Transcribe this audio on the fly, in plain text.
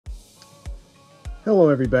Hello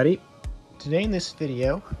everybody. Today in this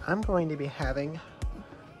video, I'm going to be having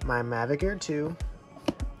my Mavic Air 2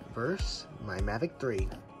 versus my Mavic 3.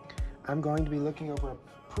 I'm going to be looking over a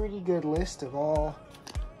pretty good list of all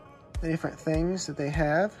the different things that they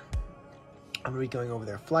have. I'm going to be going over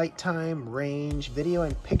their flight time, range, video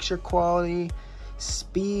and picture quality,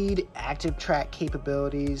 speed, active track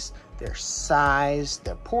capabilities, their size,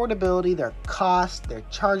 their portability, their cost, their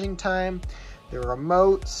charging time, their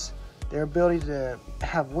remotes, their ability to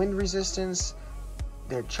have wind resistance,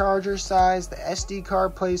 their charger size, the SD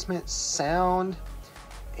card placement, sound,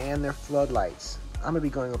 and their floodlights. I'm going to be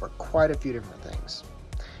going over quite a few different things.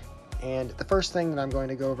 And the first thing that I'm going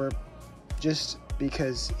to go over, just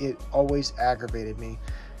because it always aggravated me.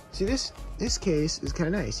 See, this case is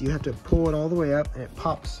kind of nice. You have to pull it all the way up and it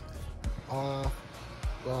pops off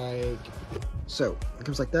like so. It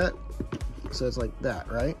comes like that. So it's like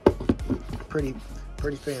that, right? Pretty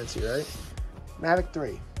fancy, right? Mavic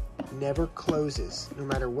 3 never closes, no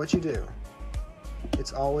matter what you do.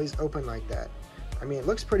 It's always open like that. I mean, it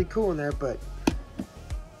looks pretty cool in there, but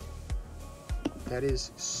that is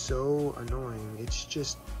so annoying. It's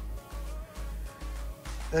just,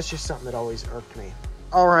 that's just something that always irked me.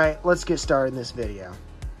 All right, let's get started in this video.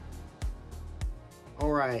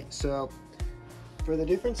 All right, so for the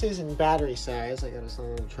differences in battery size, I got this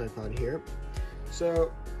on the tripod here.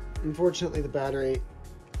 So unfortunately, the battery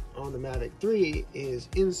on the Mavic 3 is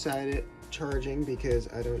inside it charging because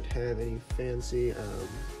I don't have any fancy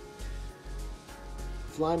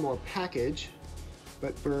Fly More package,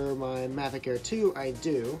 but for my Mavic Air 2 I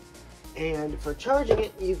do. And for charging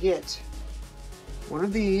it, you get one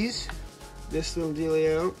of these, this little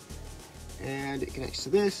dealio, and it connects to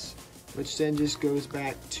this, which then just goes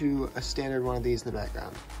back to a standard one of these in the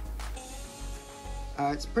background.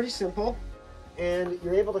 It's pretty simple. And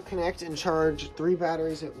you're able to connect and charge 3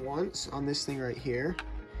 batteries at once on this thing right here,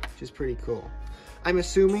 which is pretty cool. I'm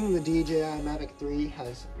assuming the DJI Mavic 3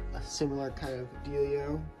 has a similar kind of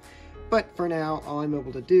dealio, but for now, all I'm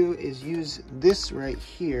able to do is use this right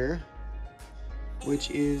here,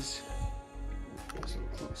 which is, get some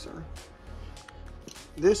closer.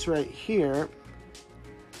 This right here,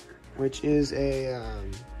 which is a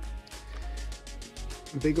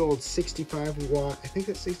big old 65 watt, I think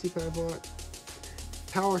that's 65 watt.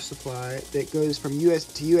 Power supply that goes from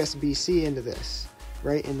USB-C into this,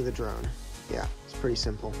 right into the drone. Yeah, it's pretty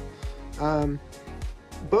simple.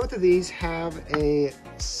 Both of these have a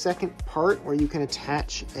second part where you can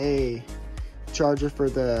attach a charger for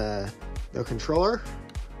the controller,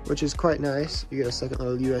 which is quite nice. You get a second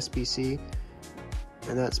little USB-C,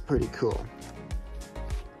 and that's pretty cool.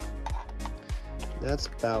 That's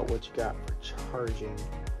about what you got for charging.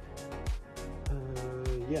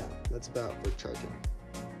 Yeah, that's about for charging.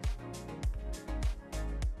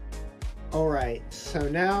 Alright, so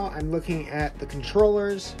now I'm looking at the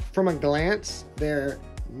controllers. From a glance, they're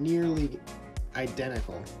nearly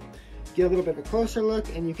identical. Get a little bit of a closer look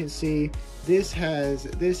and you can see this has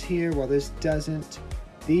this here, while this doesn't.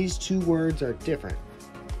 These two words are different.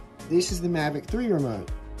 This is the Mavic 3 remote.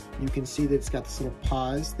 You can see that it's got this little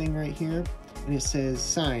pause thing right here, and it says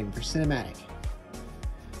sign for cinematic.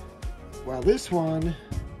 While this one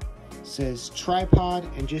says tripod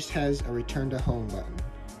and just has a return to home button.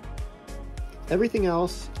 Everything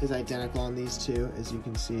else is identical on these two, as you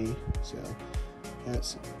can see, so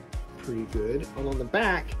that's pretty good. And on the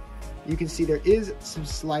back, you can see there is some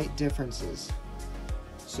slight differences.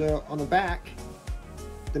 So on the back,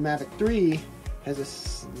 the Mavic 3 has a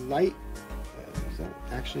slight, is that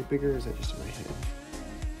actually bigger or is that just in my head?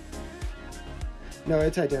 No,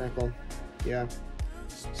 it's identical, yeah.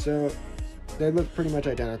 So they look pretty much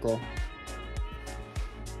identical.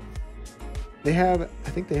 They have, I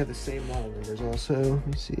think they have the same model numbers also. Let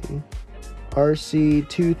me see.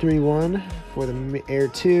 RC231 for the Air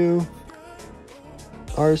 2.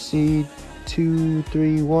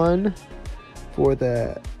 RC231 for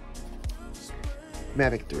the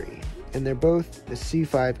Mavic 3. And they're both the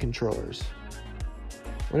C5 controllers. I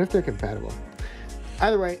wonder if they're compatible.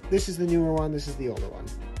 Either way, this is the newer one, this is the older one.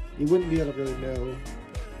 You wouldn't be able to really know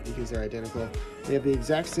because they're identical. They have the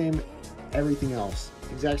exact same everything else.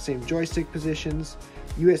 Exact same joystick positions,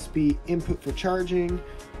 USB input for charging,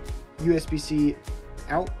 USB-C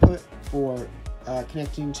output for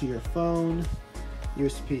connecting to your phone,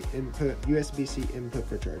 USB-C input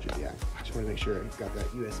for charging. Yeah, just want to make sure I've got that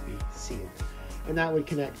USB-C input. And that would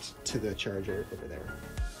connect to the charger over there.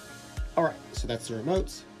 All right, so that's the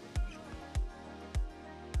remotes.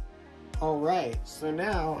 All right, so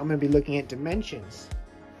now I'm going to be looking at dimensions.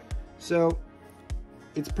 So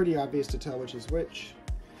it's pretty obvious to tell which is which.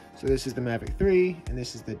 So this is the Mavic 3, and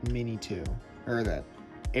this is the Mini 2. or the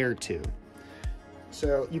Air 2.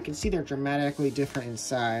 So you can see they're dramatically different in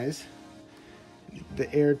size.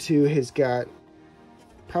 The Air 2 has got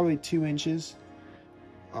probably 2 inches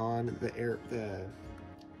on the 3.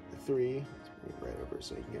 Let's bring it right over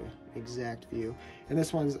so you can get an exact view. And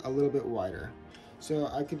this one's a little bit wider. So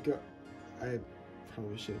I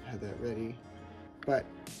probably should have had that ready. But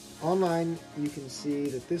online, you can see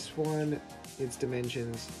that this one, its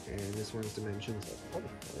dimensions, and this one's dimensions.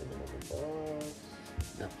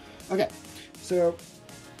 No. Okay, so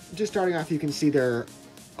just starting off, you can see they're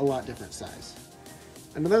a lot different size.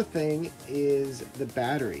 Another thing is the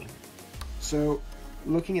battery. So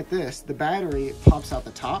looking at this, the battery pops out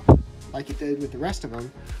the top like it did with the rest of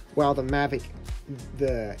them, while the Mavic,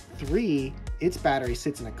 the 3, its battery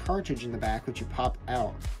sits in a cartridge in the back, which you pop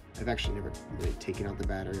out. I've actually never really taken out the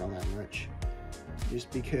battery all that much,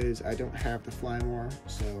 just because I don't have the Fly More,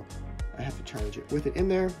 so I have to charge it with it in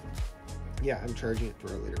there. Yeah, I'm charging it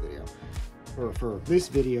for a later video, or for this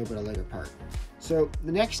video, but a later part. So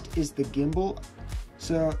the next is the gimbal.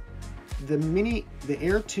 So the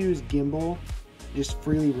Air 2's gimbal just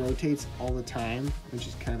freely rotates all the time, which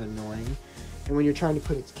is kind of annoying. And when you're trying to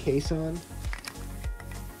put its case on,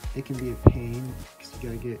 it can be a pain because you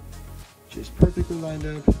gotta get just perfectly lined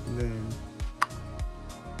up, and then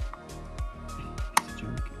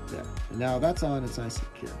there. And now that's on, it's nice and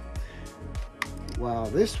secure. While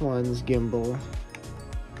this one's gimbal,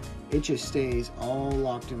 it just stays all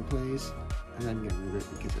locked in place, and I'm gonna move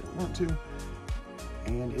it because I don't want to,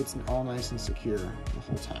 and it's all nice and secure the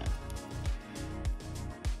whole time.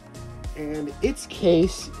 And its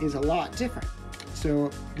case is a lot different. So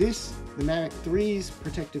the Mavic 3's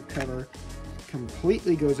protective cover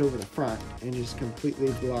completely goes over the front and just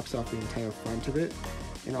completely blocks off the entire front of it,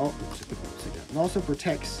 and also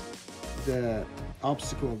protects the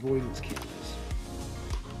obstacle avoidance cameras.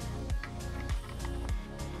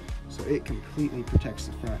 So it completely protects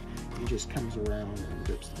the front. It just comes around and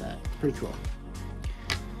grips the back. Pretty cool.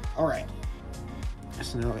 All right.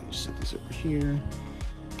 So now I just set this over here.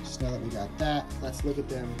 So now that we got that, let's look at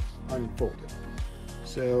them unfolded.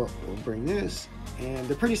 So we'll bring this, and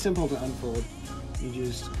they're pretty simple to unfold. You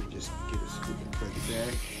just get a scoop of the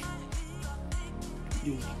back.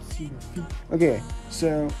 Okay,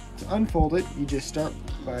 so to unfold it, you just start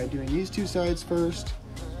by doing these 2 sides first,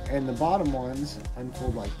 and the bottom ones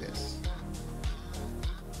unfold like this.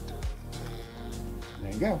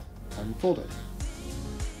 There you go, unfolded.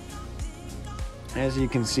 As you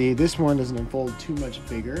can see, this one doesn't unfold too much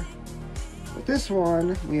bigger, but this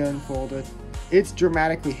one we unfolded. It's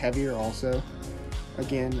dramatically heavier also.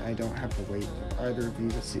 Again, I don't have the weight of either of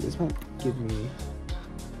these. Let's see, this won't give me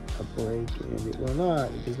a break, and it will not.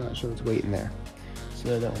 It does not show its weight in there.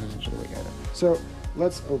 So that one doesn't show the weight either. So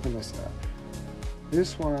let's open this up.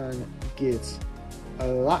 This one gets a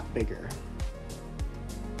lot bigger.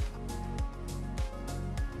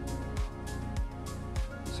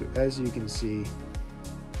 So as you can see,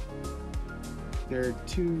 their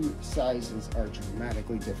 2 sizes are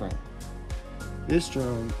dramatically different. This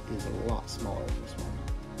drone is a lot smaller than this one.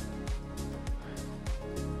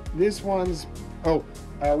 This one's, oh,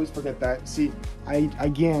 I always forget that. See, I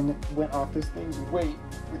again went off this thing's weight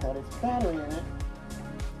without its battery in it,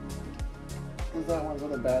 because that one's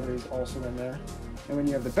other batteries also in there. And when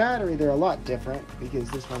you have the battery, they're a lot different, because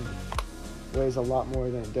this one weighs a lot more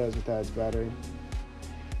than it does without its battery.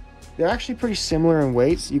 They're actually pretty similar in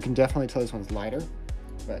weights. You can definitely tell this one's lighter,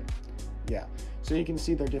 but yeah. So you can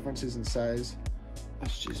see their differences in size.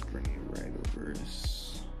 Let's just bring it right over.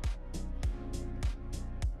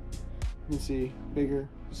 You can see bigger,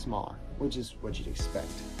 smaller, which is what you'd expect.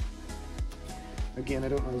 Again, I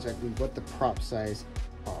don't know exactly what the prop size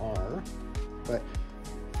are, but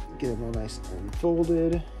get them all nice and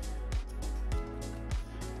unfolded.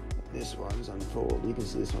 This one's unfolded. You can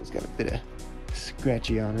see this one's got a bit of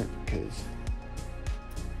scratchy on it because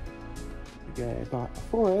the guy I bought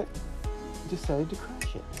for it decided to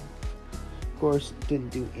crash it. Of course, didn't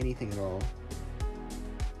do anything at all.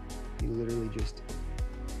 He literally just,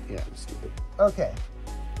 yeah, it was stupid. Okay,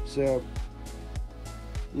 so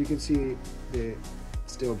you can see it's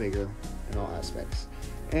still bigger in all aspects.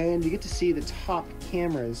 And you get to see the top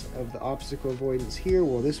cameras of the obstacle avoidance here.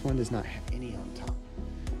 Well, this one does not have any on top,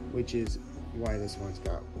 which is why this one's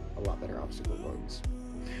got a lot better obstacle avoidance.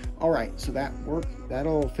 All right, so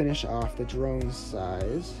that'll finish off the drone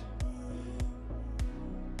size.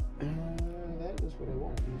 That is what I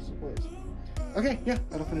want. Okay, yeah,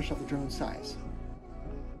 that'll finish off the drone size.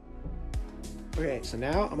 Okay, so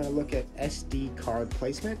now I'm gonna look at SD card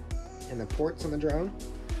placement and the ports on the drone.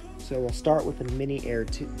 So we'll start with the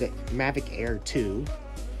the Mavic Air 2.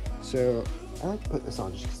 So I like to put this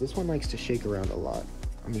on just because this one likes to shake around a lot.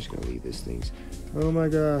 I'm just gonna leave this thing. Oh my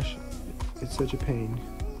gosh, it's such a pain.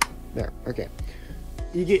 There, okay.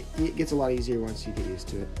 It gets a lot easier once you get used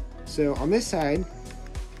to it. So on this side,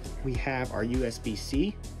 we have our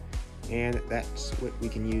USB-C, and that's what we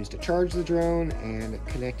can use to charge the drone and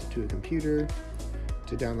connect it to a computer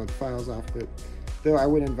to download the files off of it. Though I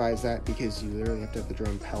wouldn't advise that because you literally have to have the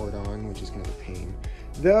drone powered on, which is kind of a pain.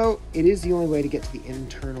 Though it is the only way to get to the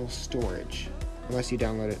internal storage, unless you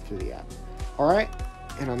download it through the app. Alright,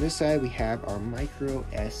 and on this side we have our micro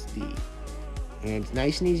SD. And it's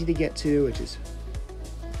nice and easy to get to, which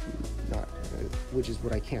is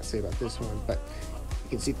what I can't say about this one, but you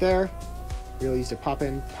can see it there. Real easy to pop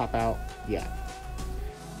in, pop out, yeah.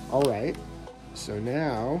 Alright, so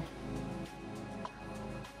now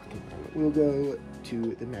we'll go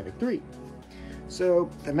to the Mavic 3. So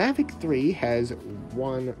the Mavic 3 has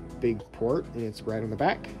one big port, and it's right on the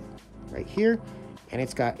back, right here, and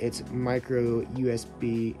it's got its micro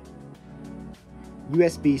USB-C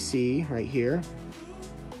right here,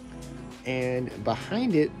 and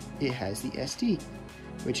behind it, it has the SD,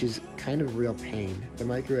 which is kind of a real pain. The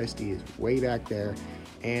micro SD is way back there,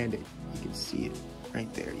 and you can see it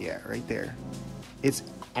right there, yeah, right there. It's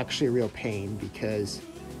actually a real pain because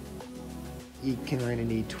you kind of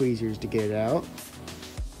need tweezers to get it out,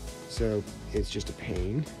 so it's just a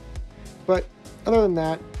pain. But other than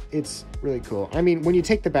that, it's really cool. I mean, when you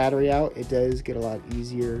take the battery out, it does get a lot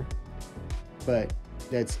easier, but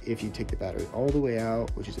that's if you take the battery all the way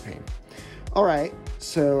out, which is a pain. Alright,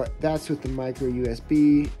 so that's with the micro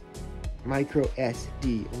SD. Oh my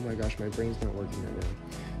gosh, my brain's not working right now.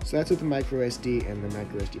 So that's with the micro SD and the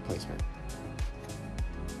micro SD placement.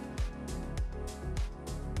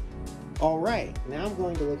 Alright, now I'm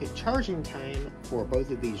going to look at charging time for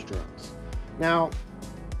both of these drones. Now,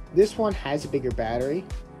 this one has a bigger battery,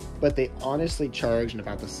 but they honestly charge in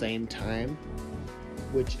about the same time,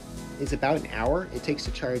 which is about an hour it takes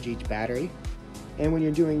to charge each battery. And when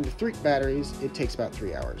you're doing the 3 batteries, it takes about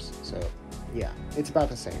 3 hours. So yeah, it's about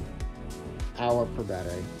the same. Hour per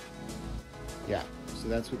battery. Yeah, so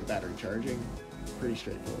that's with the battery charging. Pretty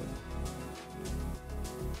straightforward.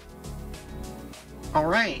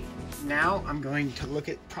 Alright, now I'm going to look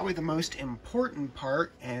at probably the most important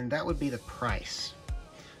part, and that would be the price.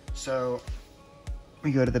 So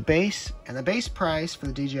we go to the base, and the base price for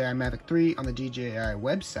the DJI Mavic 3 on the DJI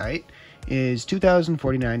website is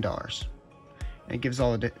 $2,049. It gives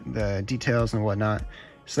all the details and whatnot.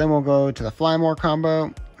 So then we'll go to the Fly More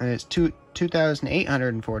combo, and it's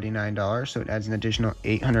 $2,849, so it adds an additional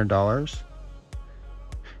 $800,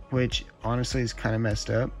 which honestly is kind of messed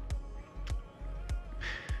up.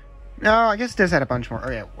 No, I guess it does add a bunch more. Oh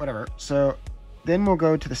yeah, whatever. So then we'll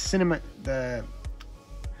go to the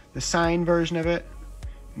the sign version of it,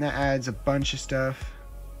 and that adds a bunch of stuff,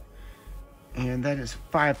 and that is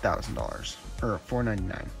 $5,000 or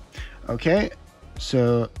 $499. Okay.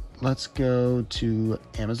 So let's go to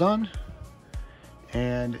Amazon,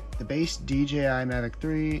 and the base DJI Mavic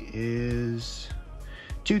 3 is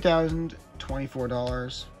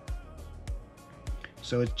 $2,024.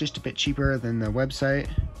 So it's just a bit cheaper than the website.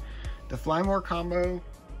 The Fly More combo,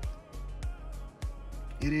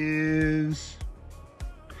 it is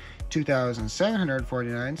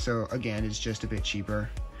 $2,749. So again, it's just a bit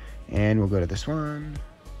cheaper. And we'll go to this one.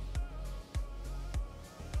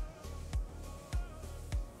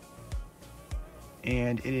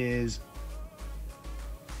 And it is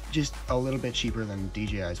just a little bit cheaper than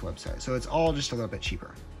DJI's website. So it's all just a little bit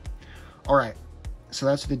cheaper. All right, so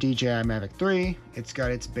that's the DJI Mavic 3. It's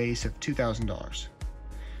got its base of $2,000.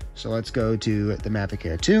 So let's go to the Mavic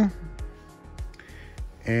Air 2.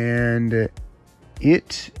 And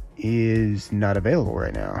it is not available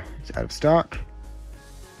right now. It's out of stock.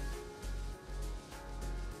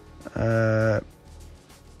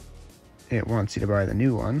 It wants you to buy the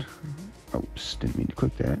new one. Oops, didn't mean to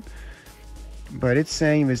click that. But it's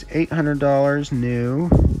saying it was $800 new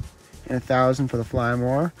and $1,000 for the Fly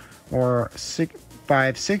More, or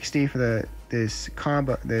 $560 for this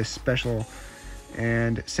combo, this special,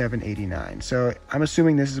 and $789. So I'm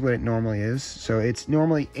assuming this is what it normally is. So it's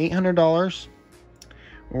normally $800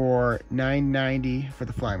 or $990 for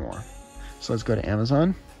the Fly More. So let's go to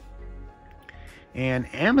Amazon, and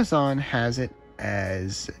Amazon has it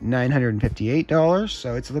as $958,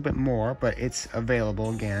 so it's a little bit more, but it's available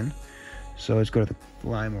again. So let's go to the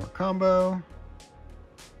Fly More combo,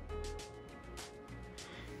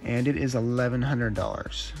 and it is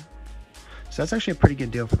 $1,100. So that's actually a pretty good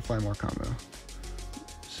deal for the Fly More combo.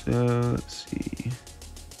 So let's see.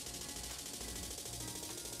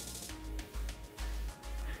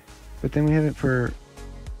 But then we have it for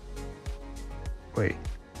wait,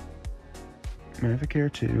 Mavic Air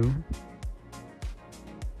 2,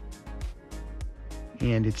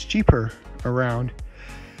 and it's cheaper around,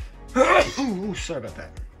 ooh, sorry about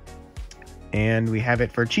that, and we have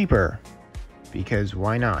it for cheaper, because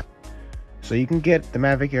why not? So you can get the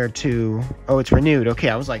Mavic Air 2, oh, it's renewed, okay,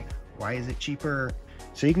 I was like, why is it cheaper?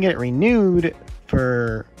 So you can get it renewed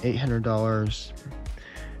for $800,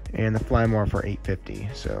 and the Fly More for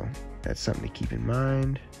 $850, so that's something to keep in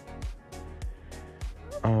mind.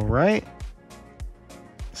 All right,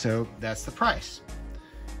 so that's the price.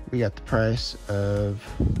 We got the price of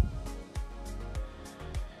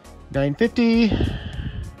 $950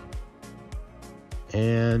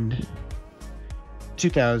 and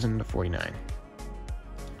 $2,049.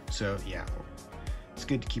 So yeah, it's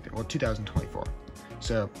good to keep it. Well, 2024.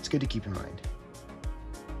 So it's good to keep in mind.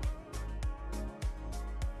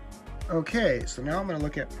 Okay, so now I'm going to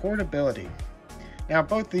look at portability. Now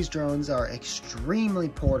both these drones are extremely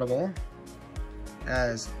portable,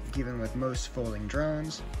 as given with most folding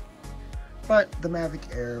drones, but the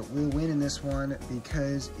Mavic Air will win in this one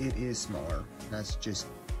because it is smaller. That's just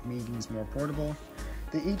means more portable.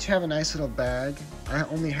 They each have a nice little bag. I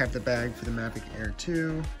only have the bag for the Mavic Air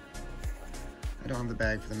 2. I don't have the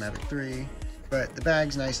bag for the Mavic 3, but the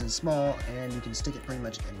bag's nice and small and you can stick it pretty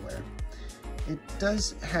much anywhere. It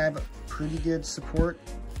does have pretty good support.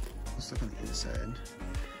 Let's look on the inside.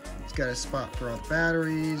 It's got a spot for all the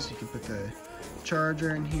batteries. You can put the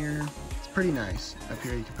charger in here. It's pretty nice. Up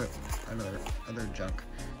here you can put other junk.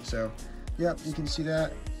 So, yep, you can see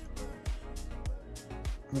that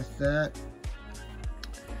with that.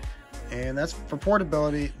 And that's for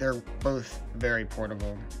portability. They're both very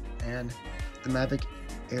portable. And the Mavic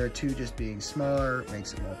Air 2 just being smaller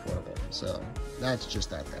makes it more portable. So that's just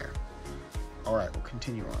that there. All right, we'll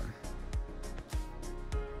continue on.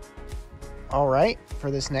 All right,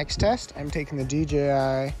 for this next test, I'm taking the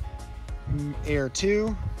DJI Air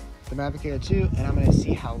 2, the Mavic Air 2, and I'm gonna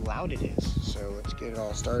see how loud it is. So let's get it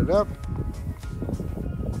all started up.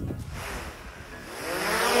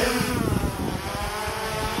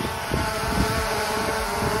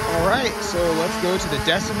 All right, so let's go to the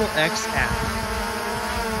Decibel X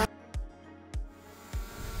app.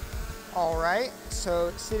 All right,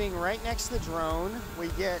 so sitting right next to the drone, we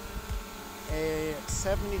get a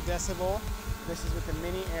 70 decibel. This is with the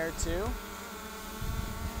Mini Air 2.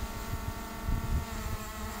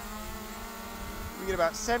 We get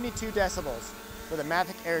about 72 decibels for the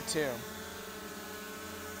Mavic Air 2.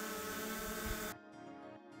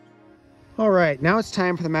 All right, now it's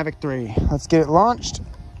time for the Mavic 3. Let's get it launched.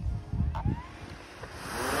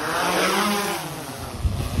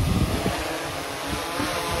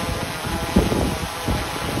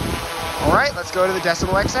 All right, let's go to the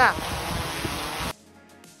Decibel X app.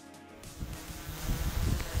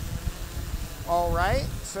 All right,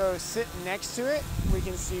 so sitting next to it, we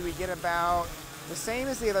can see we get about the same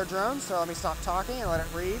as the other drone. So let me stop talking and let it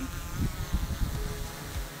read.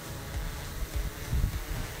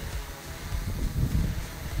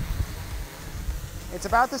 It's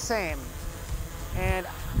about the same. And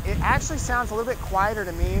it actually sounds a little bit quieter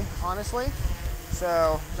to me, honestly.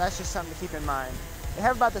 So that's just something to keep in mind. They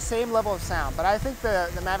have about the same level of sound, but I think the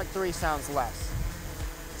Mavic 3 sounds less.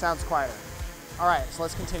 It sounds quieter. All right, so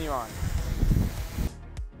let's continue on.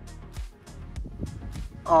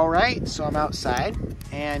 All right, so I'm outside,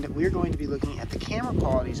 and we're going to be looking at the camera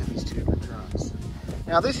qualities of these two different drones.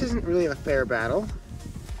 Now, this isn't really a fair battle,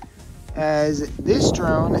 as this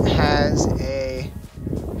drone has a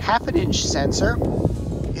 1/2 inch sensor.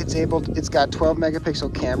 It's got 12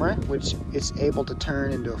 megapixel camera, which it's able to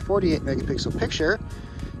turn into a 48 megapixel picture.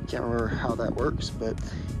 Can't remember how that works, but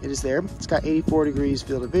it is there. It's got 84 degrees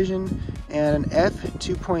field of vision and an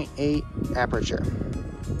f2.8 aperture.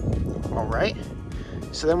 All right,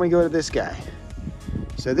 so then we go to this guy.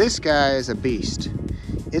 So this guy is a beast.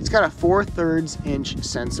 It's got a 4/3 inch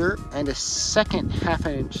sensor and a second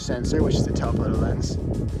 1/2 inch sensor, which is the telephoto lens.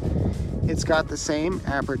 It's got the same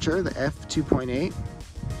aperture, the f2.8.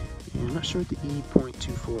 I'm not sure what the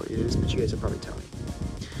E.24 is, but you guys will probably tell me.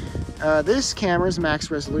 This camera's max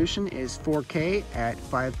resolution is 4K at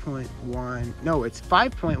 5.1, no, it's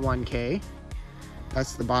 5.1K.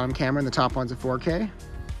 That's the bottom camera, and the top one's a 4K.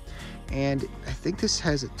 And I think this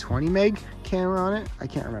has a 20 meg camera on it. I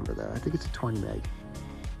can't remember though. I think it's a 20 meg.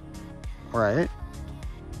 All right,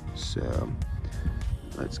 so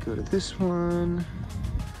let's go to this one.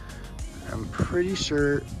 I'm pretty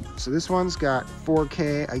sure, so this one's got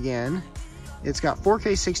 4K again. It's got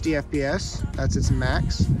 4K 60 FPS, that's its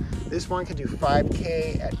max. This one can do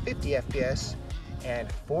 5K at 50 FPS and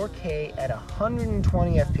 4K at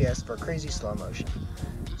 120 FPS for crazy slow motion.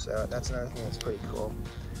 So that's another thing that's pretty cool.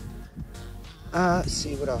 Let's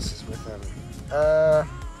see what else is with them.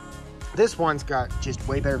 This one's got just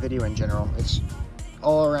way better video in general. It's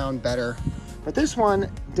all around better. But this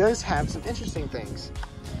one does have some interesting things.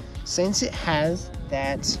 Since it has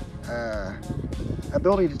that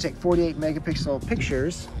ability to take 48 megapixel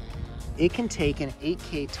pictures, it can take an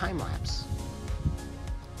 8K time lapse.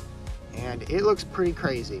 And it looks pretty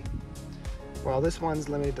crazy. While this one's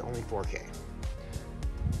limited to only 4K.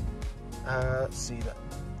 Let's see,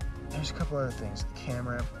 there's a couple other things. The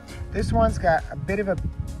camera. This one's got a bit of a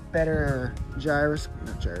better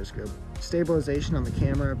stabilization on the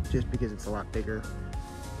camera, just because it's a lot bigger.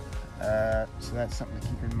 So that's something to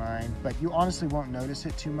keep in mind. But you honestly won't notice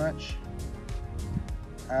it too much.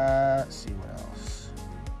 Let's see what else.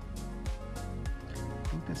 I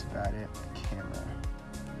think that's about it. The camera.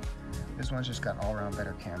 This one's just got an all-around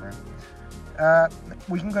better camera.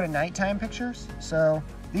 We can go to nighttime pictures. So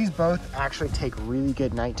these both actually take really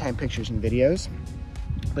good nighttime pictures and videos.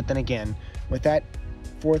 But then again, with that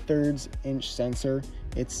 4/3 inch sensor,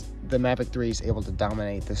 the Mavic 3 is able to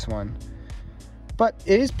dominate this one. But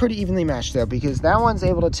it is pretty evenly matched though, because that one's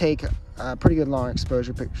able to take pretty good long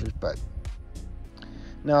exposure pictures, but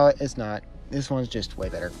no, it's not. This one's just way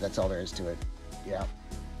better. That's all there is to it. Yeah.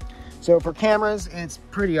 So for cameras, it's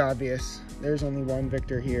pretty obvious. There's only one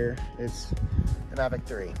victor here. It's the Mavic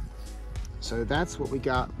 3. So that's what we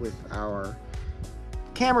got with our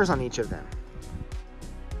cameras on each of them.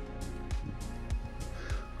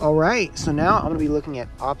 All right, so now I'm gonna be looking at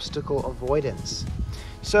obstacle avoidance.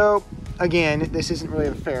 So again, this isn't really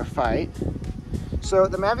a fair fight. So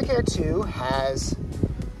the Mavic Air 2 has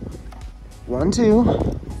 1, 2,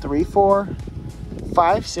 3, 4,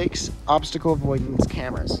 5, 6 obstacle avoidance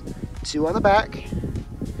cameras. 2 on the back,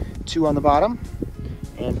 2 on the bottom,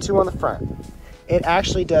 and 2 on the front. It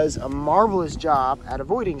actually does a marvelous job at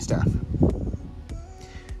avoiding stuff.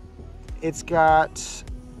 It's got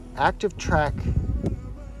active track.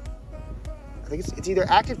 I think it's either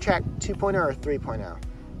active track 2.0 or 3.0.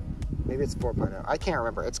 Maybe it's 4.0. I can't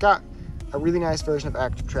remember. It's got a really nice version of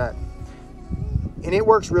active track. And it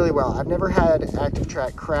works really well. I've never had active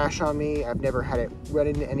track crash on me. I've never had it run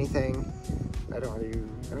into anything. I don't really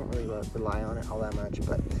rely on it all that much,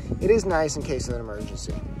 but it is nice in case of an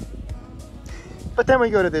emergency. But then we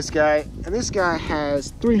go to this guy, and this guy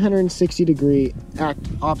has 360-degree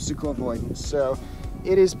obstacle avoidance. So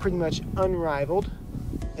it is pretty much unrivaled.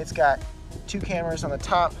 It's got 2 cameras on the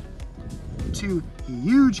top, 2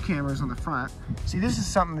 huge cameras on the front. See, this is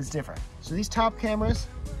something that's different. So these top cameras,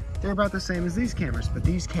 they're about the same as these cameras, but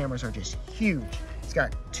these cameras are just huge. It's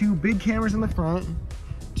got 2 big cameras on the front,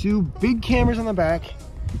 2 big cameras on the back,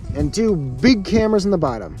 and 2 big cameras on the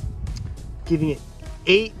bottom, giving it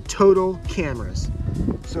 8 total cameras.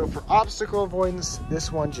 So for obstacle avoidance,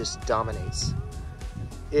 this one just dominates.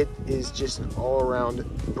 It is just an all-around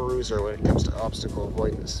bruiser when it comes to obstacle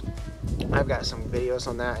avoidance. I've got some videos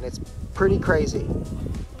on that, and it's pretty crazy.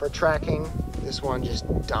 For tracking, this one just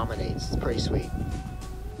dominates. It's pretty sweet.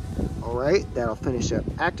 All right, that'll finish up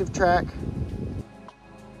active track.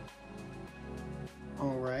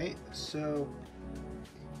 All right, so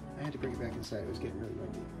I had to bring it back inside. It was getting really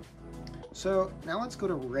windy. So now let's go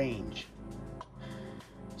to range.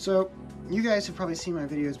 So you guys have probably seen my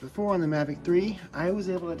videos before on the Mavic 3. I was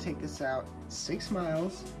able to take this out 6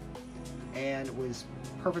 miles and was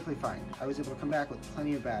perfectly fine. I was able to come back with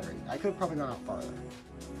plenty of battery. I could have probably gone out farther.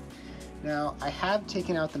 Now, I have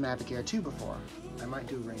taken out the Mavic Air 2 before. I might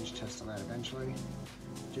do a range test on that eventually,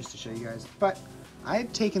 just to show you guys. But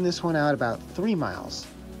I've taken this one out about 3 miles,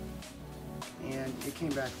 and it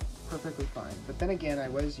came back perfectly fine. But then again, I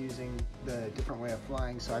was using the different way of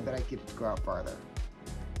flying, so I bet I could go out farther.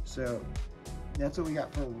 So that's what we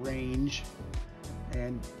got for range.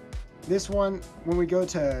 And this one, when we go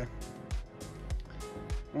to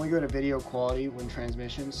video quality when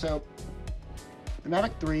transmission, so the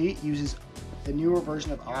Mavic 3 uses the newer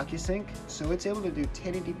version of OcuSync, so it's able to do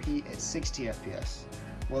 1080p at 60 FPS.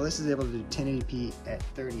 Well, this is able to do 1080p at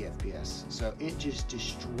 30 FPS. So it just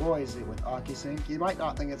destroys it with OcuSync. You might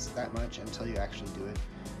not think it's that much until you actually do it.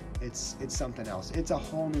 It's something else. It's a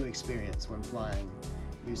whole new experience when flying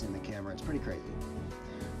using the camera. It's pretty crazy.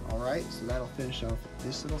 All right, so that'll finish off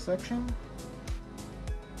this little section.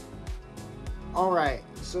 All right,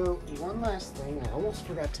 so one last thing I almost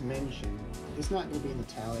forgot to mention. It's not going to be in the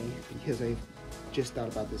tally because I just thought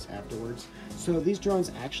about this afterwards. So these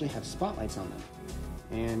drones actually have spotlights on them,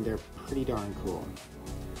 and they're pretty darn cool.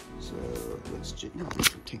 So let's just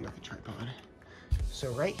take off the tripod.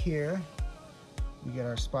 So right here, we get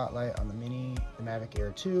our spotlight on the Mavic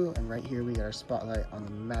Air 2, and right here we get our spotlight on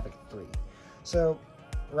the Mavic 3. So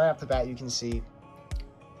right off the bat, you can see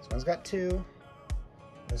this one's got 2,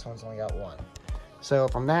 this one's only got 1. So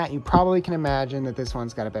from that, you probably can imagine that this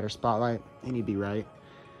one's got a better spotlight, and you'd be right.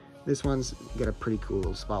 This one's got a pretty cool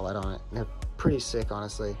little spotlight on it. They're pretty sick,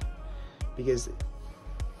 honestly, because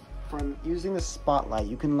from using the spotlight,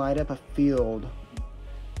 you can light up a field,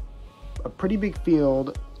 a pretty big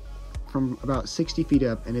field from about 60 feet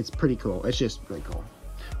up, and it's pretty cool. It's just really cool.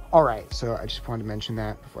 All right, so I just wanted to mention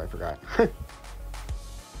that before I forgot.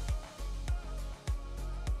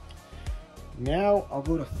 Now I'll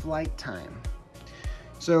go to flight time.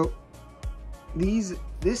 So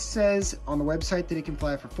this says on the website that it can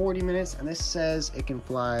fly for 40 minutes, and this says it can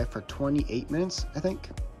fly for 28 minutes, I think.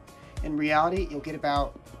 In reality, you'll get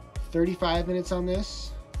about 35 minutes on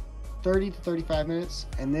this, 30 to 35 minutes,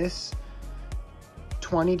 and this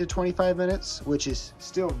 20 to 25 minutes, which is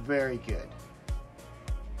still very good.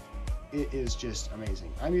 It is just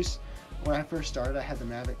amazing. When I first started, I had the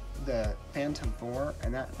Mavic, the Phantom 4,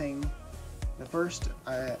 and that thing, the first,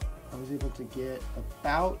 I was able to get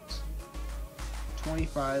about 20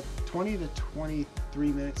 to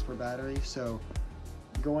 23 minutes per battery. So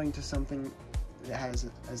going to something that has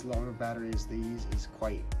as long a battery as these is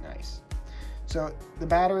quite nice. So the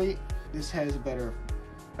battery, this has a better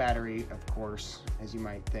battery, of course, as you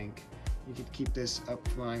might think. You could keep this up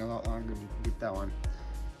flying a lot longer than you can get that one.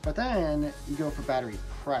 But then you go for battery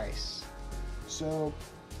price. So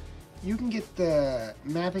you can get the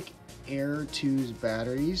Mavic Air 2's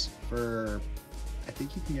batteries for, I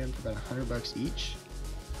think you can get them for about $100 each,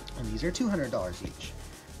 and these are $200 each.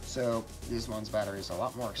 So this one's battery is a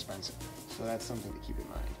lot more expensive, so that's something to keep in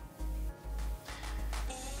mind.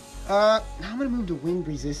 Now I'm gonna move to wind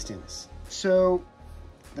resistance. So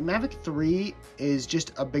the Mavic 3 is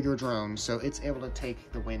just a bigger drone, so it's able to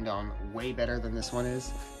take the wind on way better than this one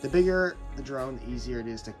is. The bigger the drone, the easier it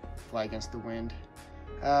is to fly against the wind.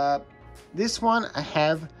 This one I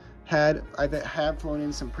have flown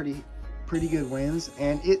in some pretty good winds,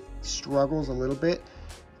 and it struggles a little bit.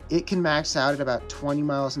 It can max out at about 20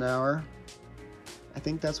 miles an hour. I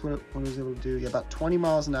think that's what it was able to do. Yeah, about 20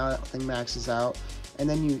 miles an hour, that thing maxes out, and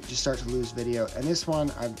then you just start to lose video. And this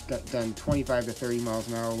one, I've done 25 to 30 miles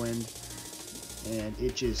an hour wind, and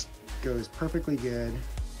it just goes perfectly good.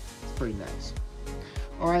 It's pretty nice.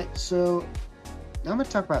 All right, so now I'm gonna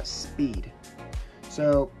talk about speed.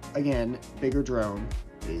 So again, bigger drone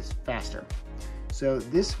is faster. So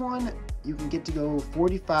this one, you can get to go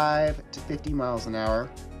 45 to 50 miles an hour.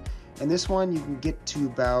 And this one, you can get to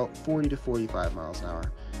about 40 to 45 miles an hour.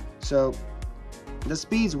 So the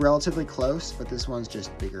speed's relatively close, but this one's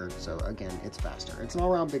just bigger. So again, it's faster. It's an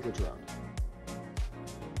all-around bigger drone.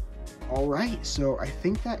 All right, so I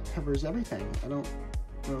think that covers everything. I don't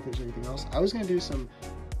know if there's anything else. I was gonna do some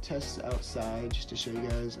tests outside just to show you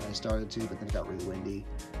guys, and I started to, but then it got really windy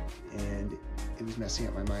and it was messing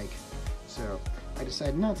up my mic. So I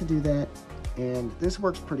decided not to do that, and this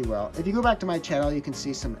works pretty well. If you go back to my channel, you can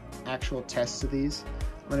see some actual tests of these.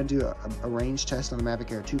 I'm gonna do a range test on the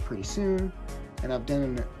Mavic Air 2 pretty soon, and I've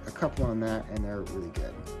done a couple on that, and they're really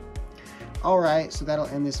good. All right, so that'll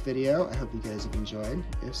end this video. I hope you guys have enjoyed.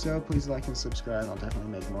 If so, please like and subscribe. I'll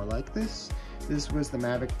definitely make more like this. This was the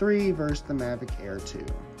Mavic 3 versus the Mavic Air 2.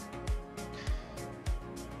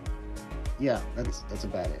 Yeah, that's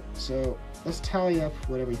about it. So let's tally up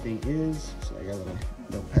what everything is. So I got a little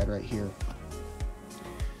notepad right here.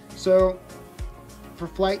 So for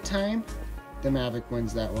flight time, the Mavic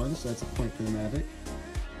wins that one, so that's a point for the Mavic.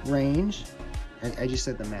 Range, I just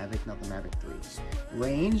said the Mavic, not the Mavic 3.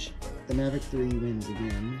 Range, the Mavic 3 wins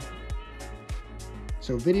again.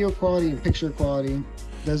 So video quality and picture quality,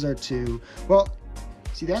 those are two. Well,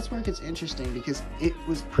 see, that's where it gets interesting, because it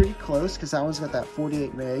was pretty close, because that one's got that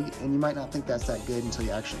 48 meg, and you might not think that's that good until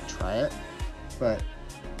you actually try it. But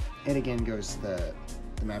it again goes to the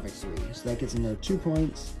Mavic 3. So that gets another 2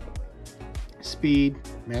 points. Speed,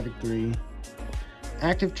 Mavic 3.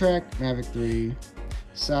 Active track, Mavic 3.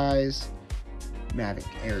 Size, Mavic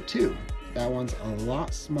Air 2. That one's a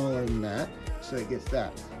lot smaller than that, so it gets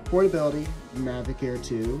that. Portability, Mavic Air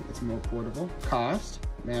 2. It's more portable. Cost,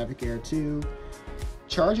 Mavic Air 2.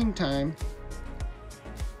 Charging time,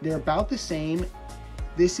 they're about the same.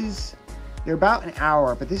 They're about an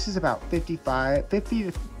hour, but this is about 50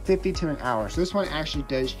 to an hour. So this one actually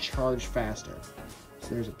does charge faster.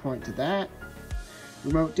 So there's a point to that.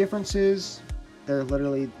 Remote differences, they're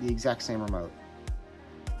literally the exact same remote.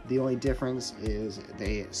 The only difference is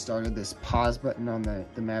they started this pause button on the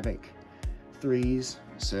Mavic 3s.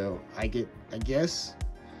 So I guess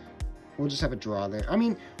we'll just have a draw there. I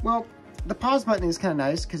mean, well, the pause button is kind of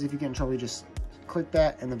nice, because if you get in trouble, you just click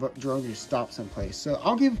that and the drone just stops in place. So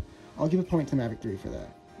I'll give a point to Mavic 3 for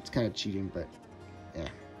that. It's kind of cheating, but yeah.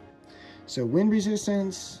 So wind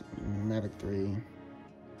resistance, Mavic 3.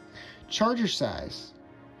 Charger size.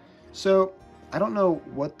 So I don't know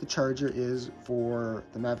what the charger is for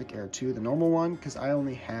the Mavic Air 2, the normal one, because I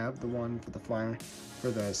only have the one for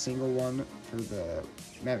the single one for the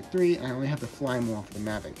Mavic 3, and I only have the flying one for the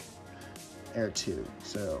Mavic Air 2.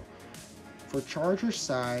 So for charger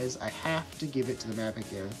size, I have to give it to the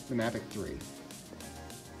Mavic 3.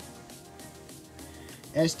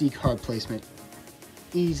 SD card placement,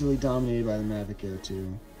 easily dominated by the Mavic Air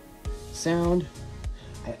 2. Sound,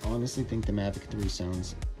 I honestly think the Mavic 3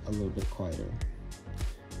 sounds a little bit quieter.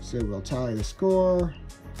 So we'll tally the score,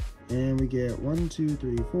 and we get 1, 2,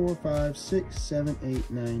 3, 4, 5, 6, 7,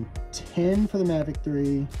 8, 9, 10 for the Mavic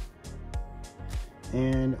 3,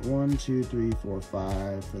 and 1, 2, 3, 4,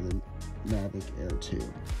 5 for the Mavic Air 2.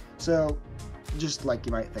 So just like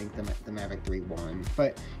you might think, the Mavic 3 won,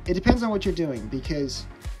 but it depends on what you're doing, because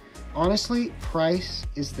honestly, price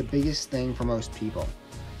is the biggest thing for most people.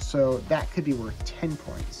 So that could be worth 10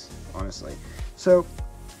 points, honestly. So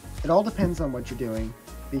it all depends on what you're doing,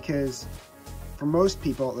 because for most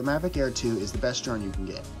people, the Mavic Air 2 is the best drone you can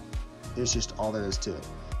get. There's just all there is to it.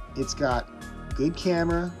 It's got good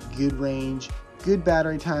camera, good range, good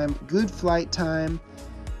battery time, good flight time,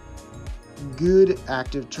 good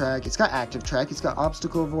active track. It's got active track, it's got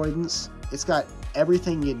obstacle avoidance, it's got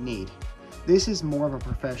everything you'd need. This is more of a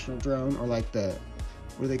professional drone, or like the,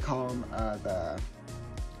 what do they call them?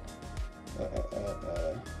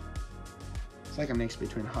 It's like a mix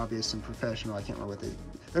between hobbyist and professional. I can't remember what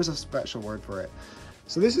there's a special word for it.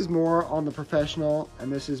 So this is more on the professional,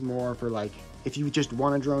 and this is more for like, if you just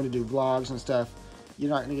want a drone to do vlogs and stuff, you're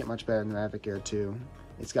not gonna get much better than the Mavic Air 2.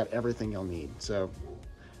 It's got everything you'll need. So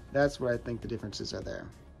that's what I think the differences are there.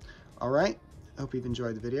 All right, hope you've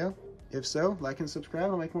enjoyed the video. If so, like and subscribe,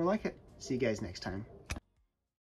 I'll make more like it. See you guys next time.